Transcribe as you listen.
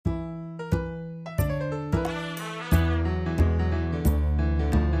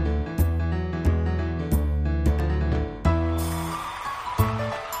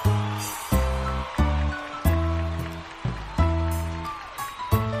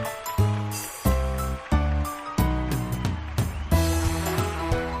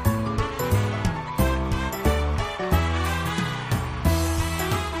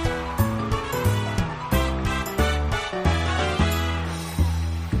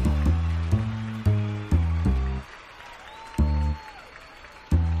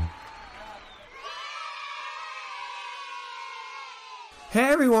Hey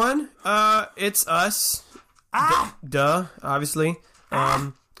everyone, it's us. Duh, obviously.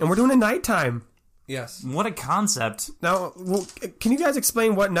 And we're doing a nighttime. Yes. What a concept. Now, can you guys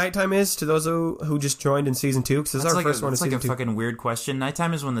explain what nighttime is to those who just joined in season 2? Because this is our first one in season 2. It's like a fucking weird question.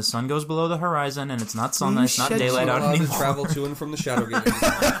 Nighttime is when the sun goes below the horizon and it's not sunlight, it's not daylight out anymore. To travel to and from the shadow game.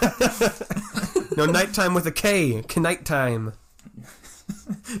 No, nighttime with a K. Nighttime.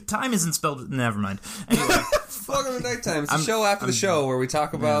 Time isn't spelled... Never mind. Anyway. Welcome to Nighttime. It's a show after the show where we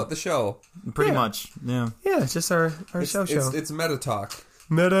talk about the show. Pretty much, yeah. Yeah, it's just our show. It's meta talk.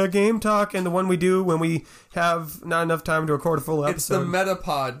 Meta game talk, and the one we do when we have not enough time to record a full episode. It's the Meta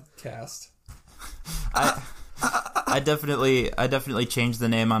Podcast. I definitely changed the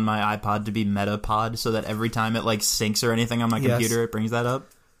name on my iPod to be Metapod so that every time it like syncs or anything on my computer, it brings that up.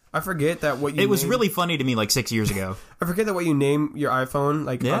 I forget that what you. It was really funny to me like 6 years ago. I forget that what you name your iPhone,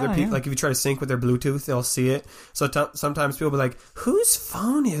 like other people, like if you try to sync with their Bluetooth, they'll see it. So sometimes people will be like, "Whose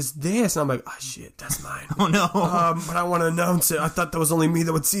phone is this?" And I'm like, "Oh shit, that's mine." Oh no! But I want to announce it. I thought that was only me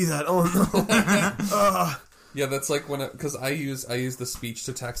that would see that. Oh no! Yeah, that's like when because I use the speech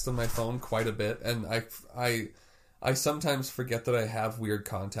to text on my phone quite a bit, and I sometimes forget that I have weird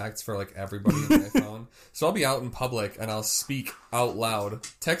contacts for like everybody in my phone. So I'll be out in public and I'll speak out loud,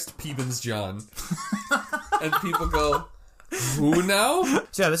 text Peebins John, and people go, "Who now?"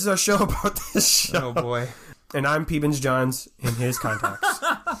 So yeah, this is our show about this show. Oh boy! And I'm Peebins Johns in his contacts.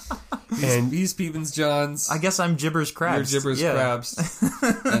 And he's Peebins Johns. I guess I'm Gibbers Crabs. You're Gibbers Crabs,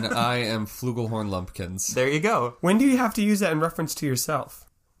 and I am Flugelhorn Lumpkins. There you go. When do you have to use that in reference to yourself?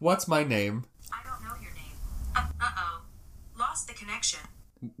 What's my name? Lost the connection.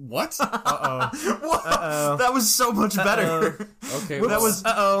 What? Whoa! That was so much better. Okay, that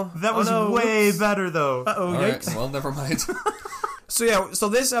was way better though. Yikes! Right, well, never mind. So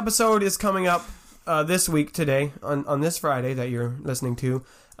this episode is coming up this week today on this Friday that you're listening to,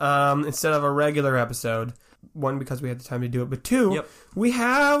 instead of a regular episode. One, because we had the time to do it, but two, we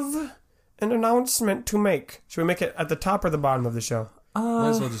have an announcement to make. Should we make it at the top or the bottom of the show? Might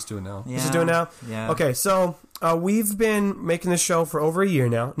as well just do it now. Yeah. Just do it now? Yeah. Okay, so we've been making this show for over a year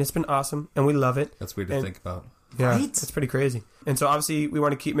now, and it's been awesome, and we love it. That's weird to think about. Yeah, right? It's pretty crazy. And so obviously we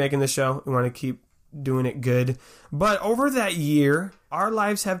want to keep making this show. We want to keep doing it good. But over that year, our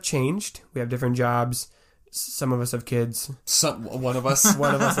lives have changed. We have different jobs. Some of us have kids. One of us.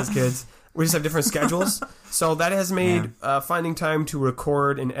 One of us has kids. We just have different schedules. So that has made finding time to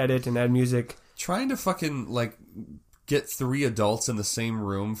record and edit and add music. Trying to fucking, like, get 3 adults in the same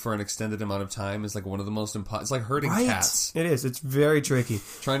room for an extended amount of time is, like, one of the most impossible. It's like herding cats. It is. It's very tricky.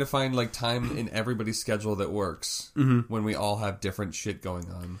 Trying to find, like, time in everybody's schedule that works when we all have different shit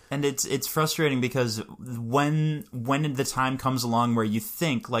going on. And it's frustrating because when the time comes along where you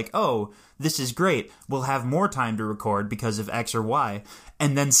think, like, oh, this is great, we'll have more time to record because of X or Y,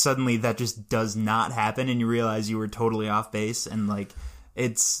 and then suddenly that just does not happen and you realize you were totally off base and, like...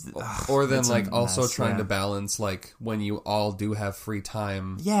 Or then, like, also trying to balance, like, when you all do have free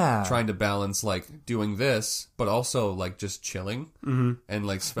time. Yeah. Trying to balance, like, doing this, but also, like, just chilling. And,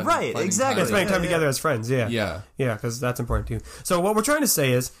 like, spending time together as friends, yeah. Yeah. Yeah, because that's important, too. So what we're trying to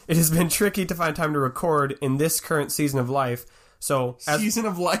say is, it has been tricky to find time to record in this current season of life. Season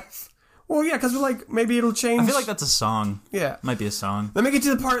of life? Well, yeah, because we're like, maybe it'll change. I feel like that's a song. Yeah. Might be a song. Let me get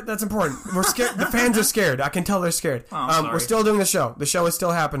to the part that's important. We're scared. The fans are scared. I can tell they're scared. Sorry. We're still doing the show. The show is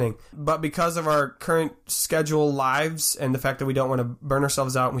still happening. But because of our current schedule lives and the fact that we don't want to burn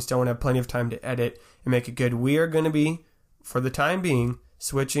ourselves out and we still want to have plenty of time to edit and make it good, we are going to be, for the time being,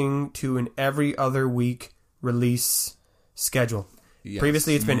 switching to an every other week release schedule. Yes.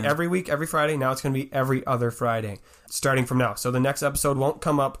 Previously, it's been every week, every Friday. Now it's going to be every other Friday, starting from now. So the next episode won't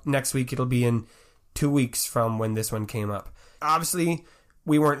come up next week. It'll be in 2 weeks from when this one came up. Obviously,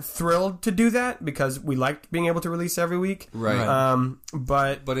 we weren't thrilled to do that because we liked being able to release every week. Right.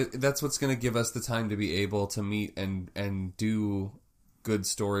 But that's what's going to give us the time to be able to meet and do good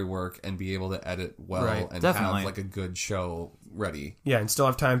story work and be able to edit well and have like a good show ready. Yeah, and still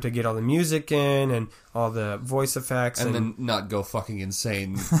have time to get all the music in and all the voice effects. And then not go fucking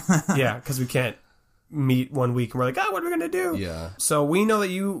insane. Yeah, because we can't meet 1 week and we're like, what are we going to do? Yeah. So we know that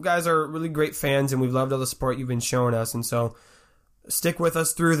you guys are really great fans and we've loved all the support you've been showing us. And so stick with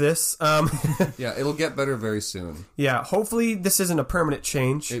us through this. Yeah, it'll get better very soon. Yeah, hopefully this isn't a permanent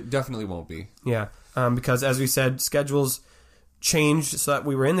change. It definitely won't be. Yeah, because as we said, schedules changed so that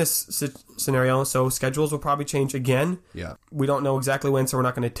we were in this scenario, so schedules will probably change again. Yeah. We don't know exactly when, so we're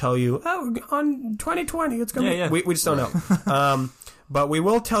not going to tell you, on 2020 it's going to be... Yeah. We just don't know. But we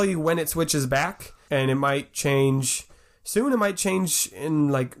will tell you when it switches back, and it might change soon. It might change in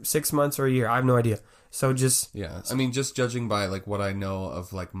like 6 months or a year. I have no idea. So just Yeah, I mean, just judging by like what I know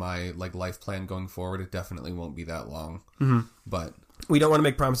of like my like life plan going forward, it definitely won't be that long. Mm-hmm. But we don't want to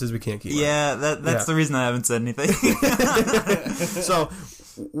make promises we can't keep. Yeah, that's the reason I haven't said anything. So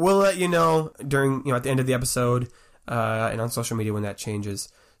we'll let you know during at the end of the episode and on social media when that changes.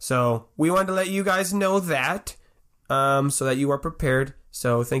 So we wanted to let you guys know that so that you are prepared.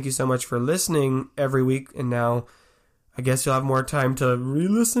 So thank you so much for listening every week. And now I guess you'll have more time to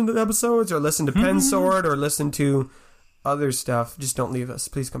re-listen to the episodes or listen to Pen Sword or listen to other stuff. Just don't leave us.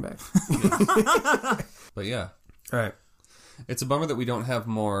 Please come back. But yeah. All right. It's a bummer that we don't have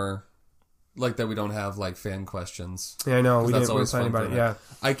more, like that we don't have like fan questions. Yeah, I know. We That's didn't always plan fun about it. doing Yeah.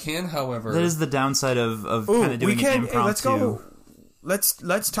 I can, however... That is the downside of kind of doing we can. it impromptu. Hey, let's go.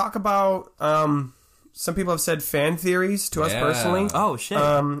 Let's talk about. Some people have said fan theories to us Yeah. personally. Oh, shit.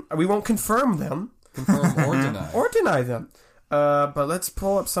 We won't confirm them confirm or deny. or deny them. But let's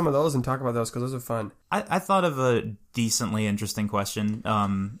pull up some of those and talk about those because those are fun. I thought of a decently interesting question.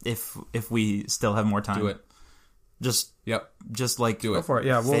 If we still have more time. Do it. Just like... Do Go it. for it.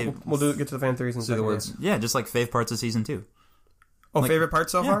 Yeah, Fave- we'll get to the fan theories in a Say the second. words. Yeah, just like fave parts of season 2. Oh, favorite part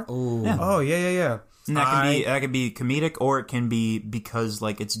so far? Ooh. Yeah. Oh, yeah. And that can be comedic, or it can be because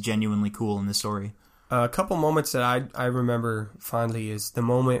like it's genuinely cool in the story. A couple moments that I remember fondly is the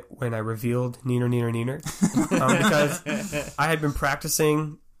moment when I revealed Neener, because I had been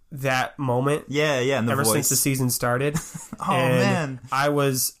practicing that moment Yeah, and the ever voice. since the season started. Oh, man.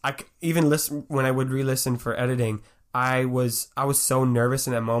 Even listen when I would re-listen for editing. I was so nervous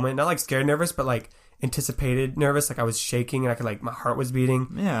in that moment, not like scared nervous, but like anticipated nervous. Like I was shaking and I could like my heart was beating.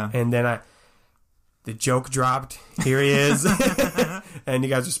 Yeah. And then the joke dropped. Here he is. And you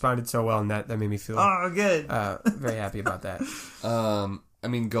guys responded so well, and that made me feel good. very happy about that. I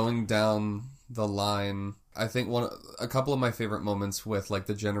mean, going down the line, I think a couple of my favorite moments with like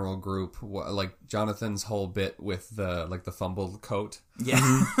the general group, like Jonathan's whole bit with the fumbled coat,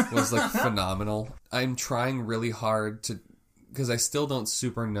 Yeah. was like phenomenal. I'm trying really hard because I still don't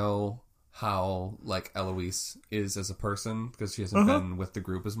super know how like Eloise is as a person because she hasn't been with the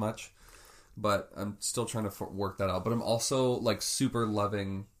group as much. But I'm still trying to work that out. But I'm also like super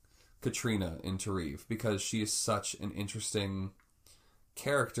loving Katrina in Tariv because she is such an interesting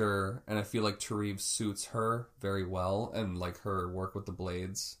character, and I feel like Tariv suits her very well, and like her work with the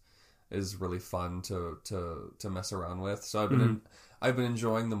blades is really fun to mess around with. So I've been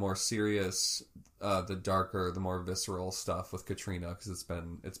enjoying the more serious, the darker, the more visceral stuff with Katrina because it's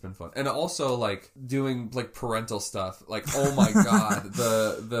been fun, and also like doing like parental stuff. Like oh my god,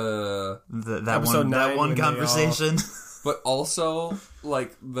 that Episode 9 one when they conversation. but also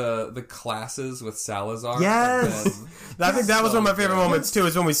like the classes with Salazar. Yes! I think that was so one of my favorite good. moments too.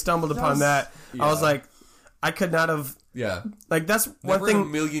 Is when we stumbled upon that. I was Yeah. like, I could not have. Yeah, Like that's one never in a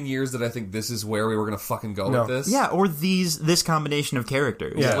thing. million years did I think this is where we were gonna fucking go No. with this. Yeah, or this combination of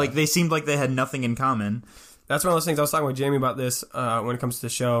characters. Yeah. Like they seemed like they had nothing in common. That's one of those things I was talking with Jamie about this when it comes to the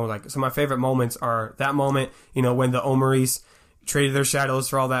show. Like some of my favorite moments are that moment, when the Omaris traded their shadows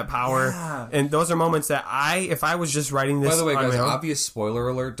for all that power, Yeah. and those are moments that if I was just writing this. By the way, on guys, my own- obvious spoiler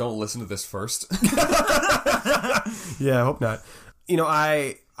alert, don't listen to this first. Yeah, I hope not.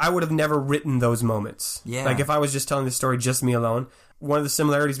 I would have never written those moments. Yeah. Like if I was just telling the story just me alone. One of the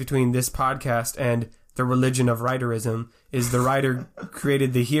similarities between this podcast and the religion of writerism is the writer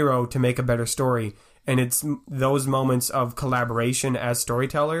created the hero to make a better story. And it's those moments of collaboration as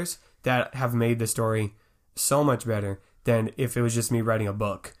storytellers that have made the story so much better than if it was just me writing a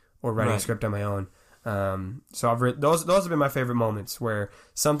book or writing a Right. script on my own. So I've written those have been my favorite moments where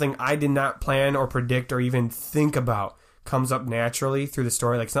something I did not plan or predict or even think about comes up naturally through the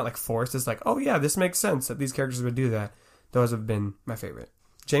story. Like it's not like forced. It's like, oh yeah, this makes sense that these characters would do that. Those have been my favorite.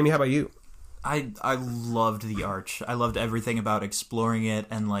 Jamie, how about you? I loved the Arch. I loved everything about exploring it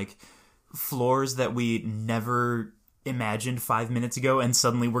and like floors that we never imagined 5 minutes ago, and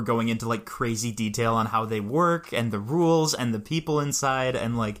suddenly we're going into like crazy detail on how they work and the rules and the people inside,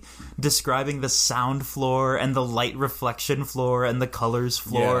 and like describing the sound floor and the light reflection floor and the colors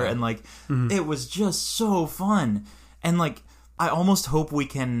floor, Yeah. and like it was just so fun. And like I almost hope we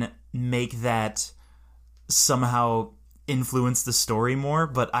can make that somehow influence the story more,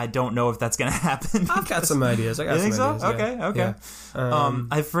 but I don't know if that's gonna happen. I've got some ideas. I got You think some so? ideas. Yeah. Okay. Yeah.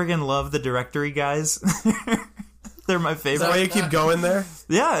 I friggin' love the directory guys. They're my Is that favorite. why you keep going there?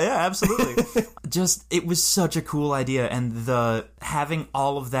 Yeah, absolutely. Just it was such a cool idea, and the having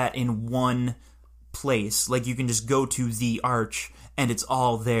all of that in one place, like you can just go to the Arch and it's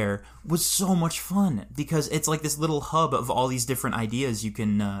all there, was so much fun because it's like this little hub of all these different ideas you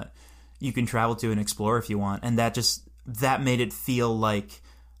can travel to and explore if you want, and that made it feel like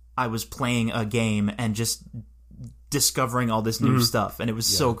I was playing a game and just discovering all this new stuff, and it was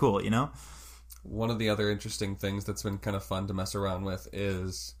so cool, you know? One of the other interesting things that's been kind of fun to mess around with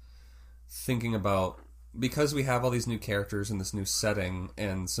is thinking about, because we have all these new characters in this new setting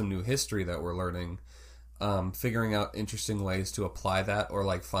and some new history that we're learning, figuring out interesting ways to apply that, or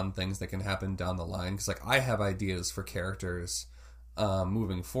like fun things that can happen down the line. Because like I have ideas for characters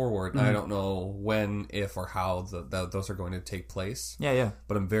moving forward, and I don't know when, if, or how those are going to take place. Yeah.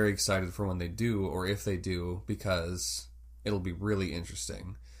 But I'm very excited for when they do, or if they do, because it'll be really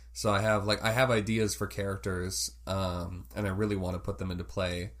interesting. So I have ideas for characters, and I really want to put them into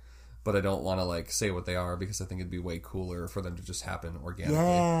play, but I don't want to like say what they are, because I think it'd be way cooler for them to just happen organically.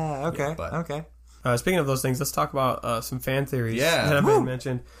 Yeah, okay, but, okay. Speaking of those things, let's talk about some fan theories Yeah. that have been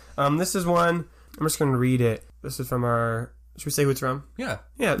mentioned. This is one. I'm just going to read it. This is from our... Should we say who it's from? Yeah.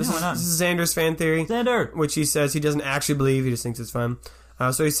 Yeah, why not? this is Xander's fan theory. Xander! Which he says he doesn't actually believe. He just thinks it's fun.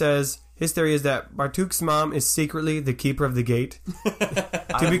 So he says his theory is that Bartuk's mom is secretly the keeper of the gate.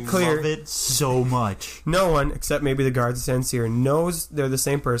 To be clear, love it so much. no one, except maybe the guards at Sancir, knows they're the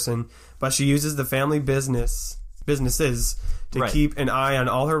same person, but she uses the family businesses to keep an eye on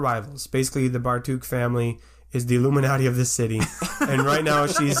all her rivals. Basically, the Bartuk family is the Illuminati of this city. And right now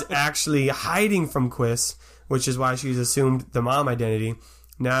she's actually hiding from Quiss, which is why she's assumed the mom identity.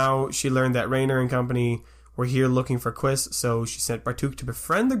 Now she learned that Raynor and company were here looking for Quiss, so she sent Bartuk to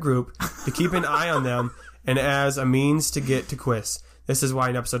befriend the group, to keep an eye on them, and as a means to get to Quiss. This is why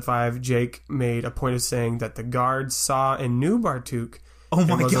in episode 5, Jake made a point of saying that the guards saw and knew Bartuk, and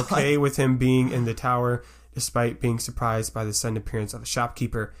was okay with him being in the tower, despite being surprised by the sudden appearance of a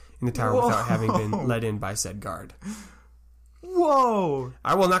shopkeeper in the tower without having been let in by said guard. Whoa!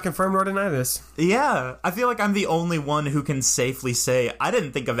 I will not confirm nor deny this. Yeah, I feel like I'm the only one who can safely say, I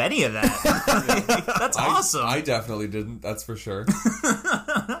didn't think of any of that. That's awesome. I definitely didn't, that's for sure.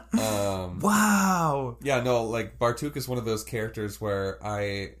 Wow. Yeah, no, like Bartuk is one of those characters where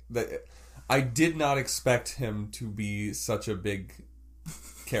I did not expect him to be such a big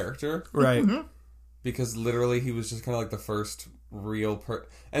character. Right. Because literally he was just kind of like the first real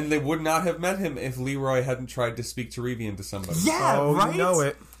and they would not have met him if Leroy hadn't tried to speak Terevian to somebody. Yeah, Oh, right? you know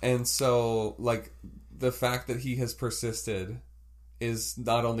it. And so, like, the fact that he has persisted is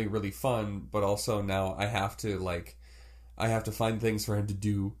not only really fun, but also now I have to find things for him to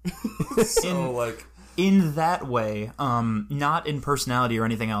do. So, in that way, not in personality or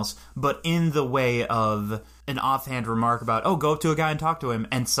anything else, but in the way of an offhand remark about, oh, go up to a guy and talk to him,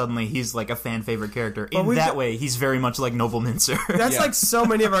 and suddenly he's like a fan favorite character. In that way, he's very much like Noble Mincer. That's like so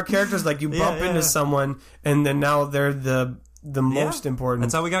many of our characters. Like you bump into someone, and then now they're the most important.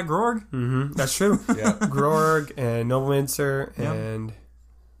 That's how we got Grorg. Mm-hmm. That's true. Yeah. Grorg and Noble Mincer and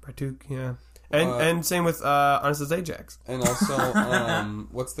Bartuk, yeah. And same with Honest Ajax. And also,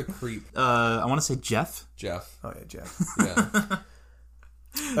 what's the creep? I want to say Jeff. Jeff. Oh yeah, Jeff.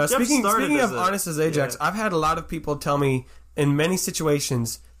 Yeah. Speaking as of Honest as Ajax, I've had a lot of people tell me in many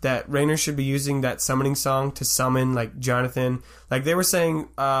situations that Raynor should be using that summoning song to summon like Jonathan. Like they were saying,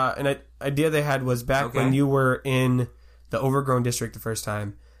 an idea they had was back when you were in the Overgrown District the first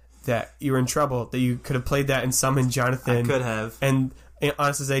time, that you were in trouble, that you could have played that and summoned Jonathan. I could have. And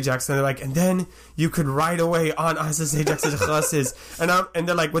Honest as Ajax, and they're like, and then you could ride away on Honest as Ajax's chassis. And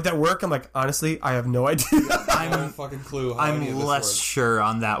they're like, would that work? I'm like, honestly, I have no idea. I have no fucking clue how any of I'm this less works. sure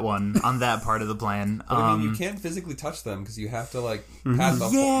on that one, on that part of the plan. But I mean, you can't physically touch them because you have to like pat the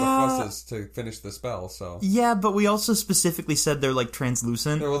fusses to finish the spell. So Yeah, but we also specifically said they're like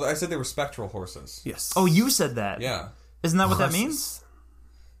translucent. well, I said they were spectral horses. Yes. Oh, you said that. Yeah. Isn't that what that means?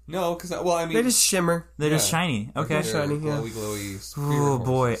 No, because I mean They just shimmer. They're just shiny. Okay. they're shiny, yeah. glowy, spirit Oh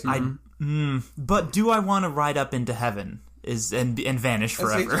boy, horses. but do I want to ride up into heaven and vanish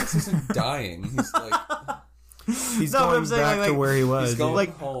forever? Ajax isn't dying. He's like He's No, but going I'm saying, back like, to where he was. he's going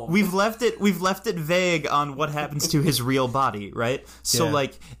like home. we've left it vague on what happens to his real body, right? So Yeah.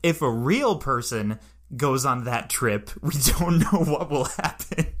 like if a real person goes on that trip, we don't know what will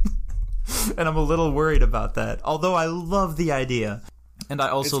happen. And I'm a little worried about that. Although I love the idea. And I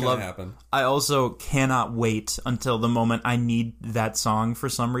also It's gonna love happen. I also cannot wait until the moment I need that song for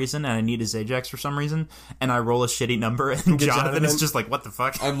some reason, and I need his Ajax for some reason, and I roll a shitty number, and Get Jonathan is Jonathan. just like, what the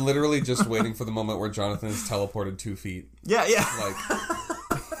fuck? I'm literally just waiting for the moment where Jonathan is teleported 2 feet. Yeah. Like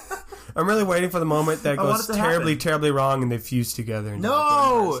I'm really waiting for the moment that want goes it to terribly, happen. terribly wrong and they fuse together into No!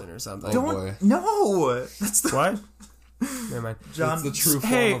 like one person or something. Oh, boy. No! That's the What? Never mind. It's the true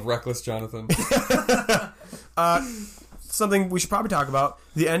form Hey. of reckless Jonathan. Something we should probably talk about.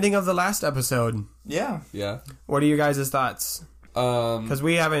 The ending of the last episode. Yeah. Yeah. What are you guys' thoughts? Um, Because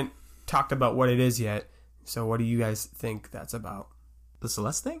we haven't talked about what it is yet. So what do you guys think that's about? The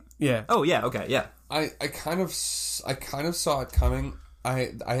Celeste thing? Yeah. Oh, yeah, okay, yeah. I kind of saw it coming.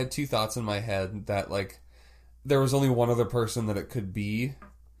 I had two thoughts in my head that, like, there was only one other person that it could be.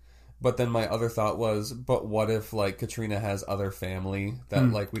 But then my other thought was, but what if, like, Katrina has other family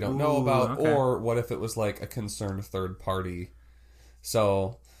that, like, we don't know about? Okay. Or what if it was, like, a concerned third party?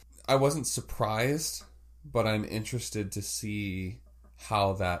 So, I wasn't surprised, but I'm interested to see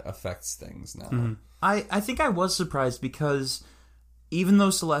how that affects things now. I think I was surprised because even though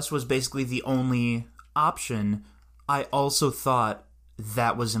Celeste was basically the only option, I also thought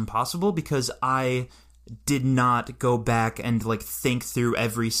that was impossible because I did not go back and, like, think through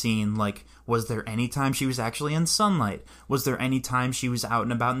every scene. Like, was there any time she was actually in sunlight? Was there any time she was out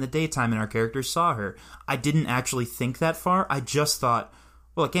and about in the daytime and our characters saw her? I didn't actually think that far. I just thought,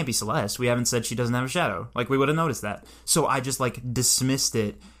 well, it can't be Celeste. We haven't said she doesn't have a shadow. Like, we would have noticed that. So I just, like, dismissed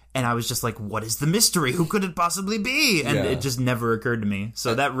it. And I was just like, what is the mystery? Who could it possibly be? And it just never occurred to me.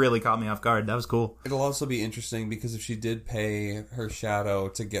 So that really caught me off guard. That was cool. It'll also be interesting because if she did pay her shadow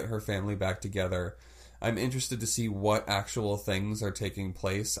to get her family back together, I'm interested to see what actual things are taking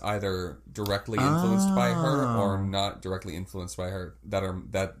place, either directly influenced by her or not directly influenced by her,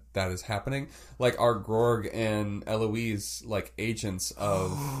 that is happening. Like, are Grorg and Eloise, like, agents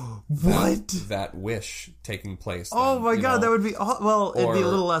of that wish taking place? Oh then, my you god, know? that would be... Well, it'd be a Or-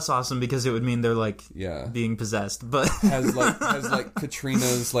 little less awesome because it would mean they're, like, being possessed. But has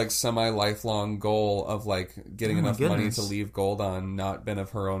Katrina's, like, semi-lifelong goal of, like, getting enough money goodness. to leave Goldon not been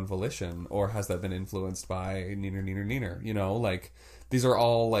of her own volition? Or has that been influenced by Neener? You know, like, these are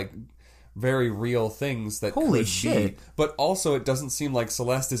all, like, very real things that Holy could shit. be. But also, it doesn't seem like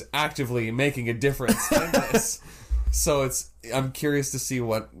Celeste is actively making a difference in this. So I'm curious to see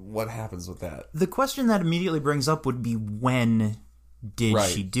what happens with that. the question that immediately brings up would be, when did Right.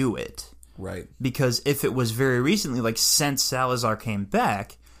 she do it? Right. Because if it was very recently, like since Salazar came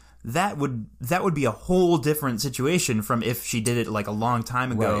back, that would be a whole different situation from if she did it like a long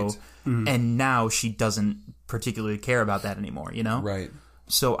time ago, Right. and now she doesn't particularly care about that anymore, you know? Right.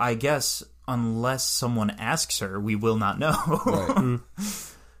 So I guess unless someone asks her, we will not know. Right.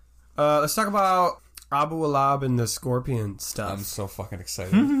 Let's talk about Abu Alab and the Scorpion stuff. I'm so fucking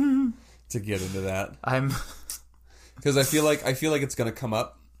excited to get into that. I'm Because I feel like it's going to come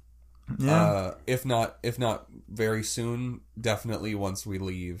up. yeah. If not very soon, definitely once we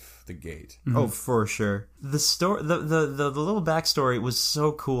leave the gate. Oh, for sure. The story, the little backstory was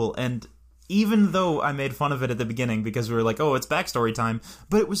so cool, and even though I made fun of it at the beginning because we were like, "Oh, it's backstory time,"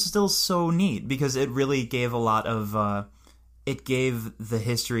 but it was still so neat because it really gave a lot of. It gave the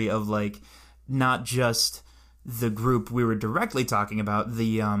history of like not just the group we were directly talking about,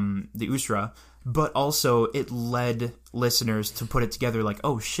 the Usra, but also it led listeners to put it together like,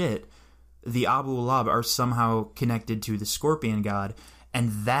 "Oh shit." The Abu Alab are somehow connected to the Scorpion God,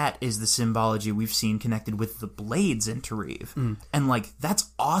 and that is the symbology we've seen connected with the blades in Tarif. And, like, that's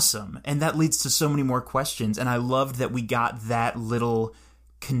awesome, and that leads to so many more questions, and I loved that we got that little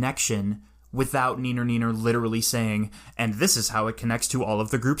connection without Neener literally saying, and this is how it connects to all of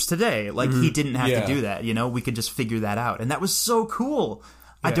the groups today. Like, he didn't have Yeah. to do that, you know? We could just figure that out, and that was so cool.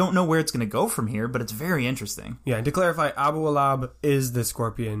 I don't know where it's going to go from here, but it's very interesting. Yeah, and to clarify, Abu Alab is the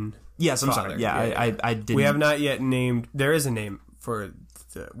Scorpion. Yes, I'm Father. sorry. Yeah, Yeah. I didn't. We have not yet named. There is a name for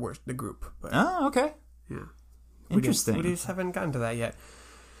the group, but Oh, okay. Interesting. we just haven't gotten to that yet.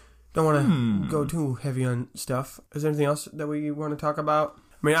 Don't want to go too heavy on stuff. Is there anything else that we want to talk about?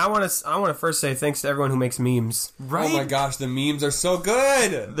 I mean, I want to first say thanks to everyone who makes memes. Right? Oh my gosh, the memes are so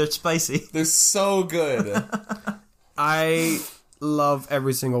good. They're spicy. They're so good. I love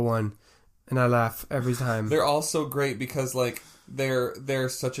every single one, and I laugh every time. They're all so great because like they're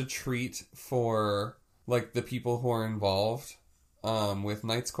such a treat for like the people who are involved with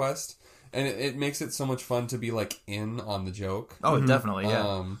Knight's Quest, and it makes it so much fun to be like in on the joke. Oh, definitely,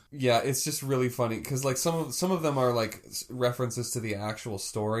 yeah. Yeah, it's just really funny because like some of them are like references to the actual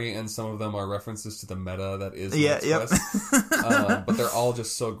story, and some of them are references to the meta that is Knight's Quest. But they're all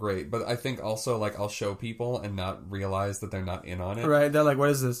just so great. But I think also like I'll show people and not realize that they're not in on it, Right? They're like, "What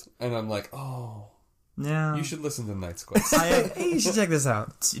is this?" and I'm like, oh, Yeah. you should listen to Knight's Quest. Hey, you should check this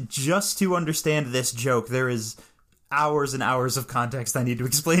out. Just to understand this joke, there is hours and hours of context I need to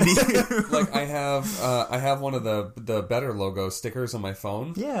explain to you. Like I have one of the Better logo stickers on my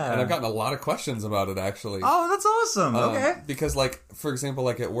phone. Yeah. and I've gotten a lot of questions about it actually. Oh, that's awesome. Okay. Because like for example,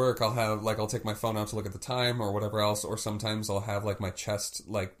 like at work, I'll take my phone out to look at the time or whatever else, or sometimes I'll have like my chest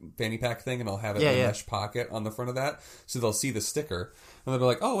like fanny pack thing, and I'll have it in a mesh pocket on the front of that, so they'll see the sticker. And they'll be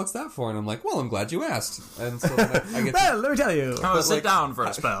like, "Oh, what's that for?" And I'm like, "Well, I'm glad you asked." And so then I get. Well, let me tell you. Oh, sit like, down for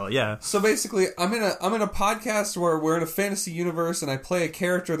a spell. Yeah. So basically, I'm in a podcast where we're in a fantasy universe, and I play a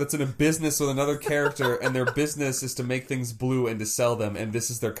character that's in a business with another character, and their business is to make things blue and to sell them, and this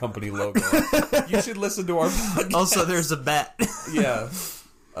is their company logo. You should listen to our podcast. Also, there's a bet. Yeah.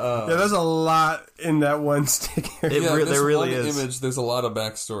 Yeah, there's a lot in that one sticker. There really one is. image. There's a lot of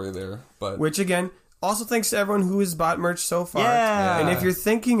backstory there, but Which, again, also thanks to everyone who has bought merch so far. Yeah. And if you're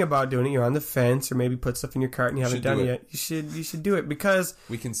thinking about doing it, you're on the fence, or maybe put stuff in your cart and you haven't should done do it it. yet, you should do it, because,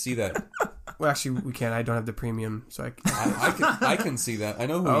 we can see that. well, actually, we can't. I don't have the premium, so I can see that. I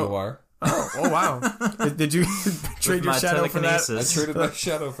know who you are. Oh, wow. Did you trade your my shadow for that? I telekinesis. traded my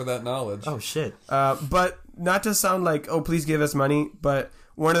shadow for that knowledge. Oh, shit. But not to sound like, oh, please give us money, but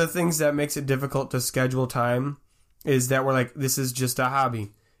one of the things that makes it difficult to schedule time is that we're like, this is just a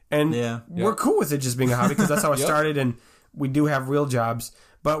hobby. And we're cool with it just being a hobby, because that's how it started, and we do have real jobs.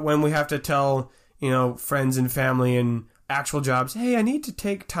 But when we have to tell, friends and family and actual jobs, hey, I need to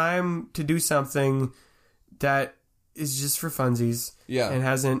take time to do something that is just for funsies. Yeah. And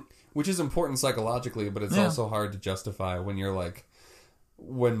hasn't... Which is important psychologically, but it's also hard to justify when you're like,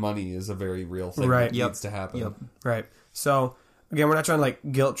 when money is a very real thing that needs to happen. Yep. Right. So, again, we're not trying to, like,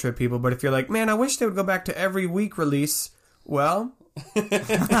 guilt trip people, but if you're like, man, I wish they would go back to every week release, well,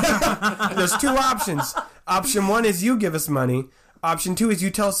 there's two options. Option one is you give us money. Option two is you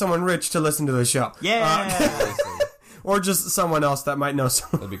tell someone rich to listen to the show. Yeah. Or just someone else that might know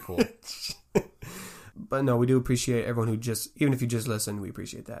someone. That'd be cool. But no, we do appreciate everyone who even if you just listen, we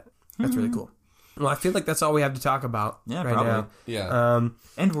appreciate that. That's really cool. Well, I feel like that's all we have to talk about right probably. now. Yeah.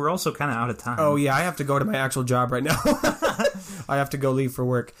 And we're also kind of out of time. Oh, yeah, I have to go to my actual job right now. I have to go leave for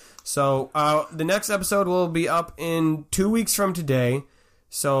work. So, the next episode will be up in 2 weeks from today.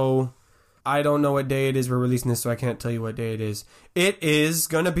 So, I don't know what day it is we're releasing this, so I can't tell you what day it is. It is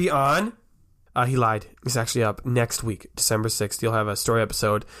going to be on... he lied. It's actually up next week, December 6th. You'll have a story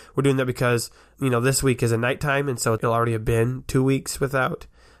episode. We're doing that because, this week is a nighttime, and so it'll already have been 2 weeks without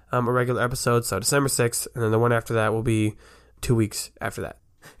a regular episode. So December 6th, and then the one after that will be 2 weeks after that.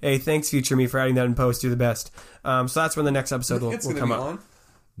 Hey, thanks, Future Me, for adding that in post. You're the best. So that's when the next episode will come up. On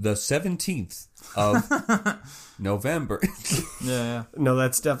the 17th of November. Yeah. No,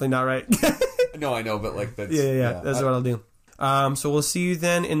 that's definitely not right. No, I know, but like that's... Yeah. That's what I'll do. So we'll see you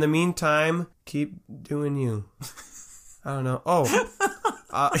then. In the meantime, keep doing you. I don't know. Oh.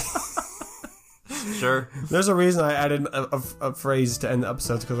 Sure. There's a reason I added a phrase to end the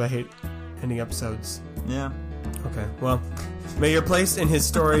episodes, because I hate ending episodes. Yeah. Okay, well, may your place in his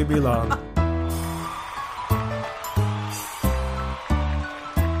story be long.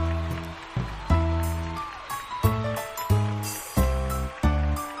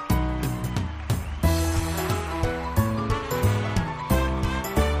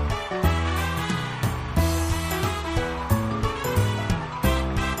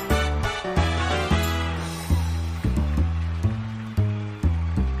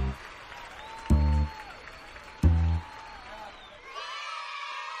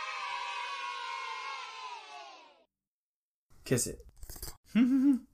 Kiss it.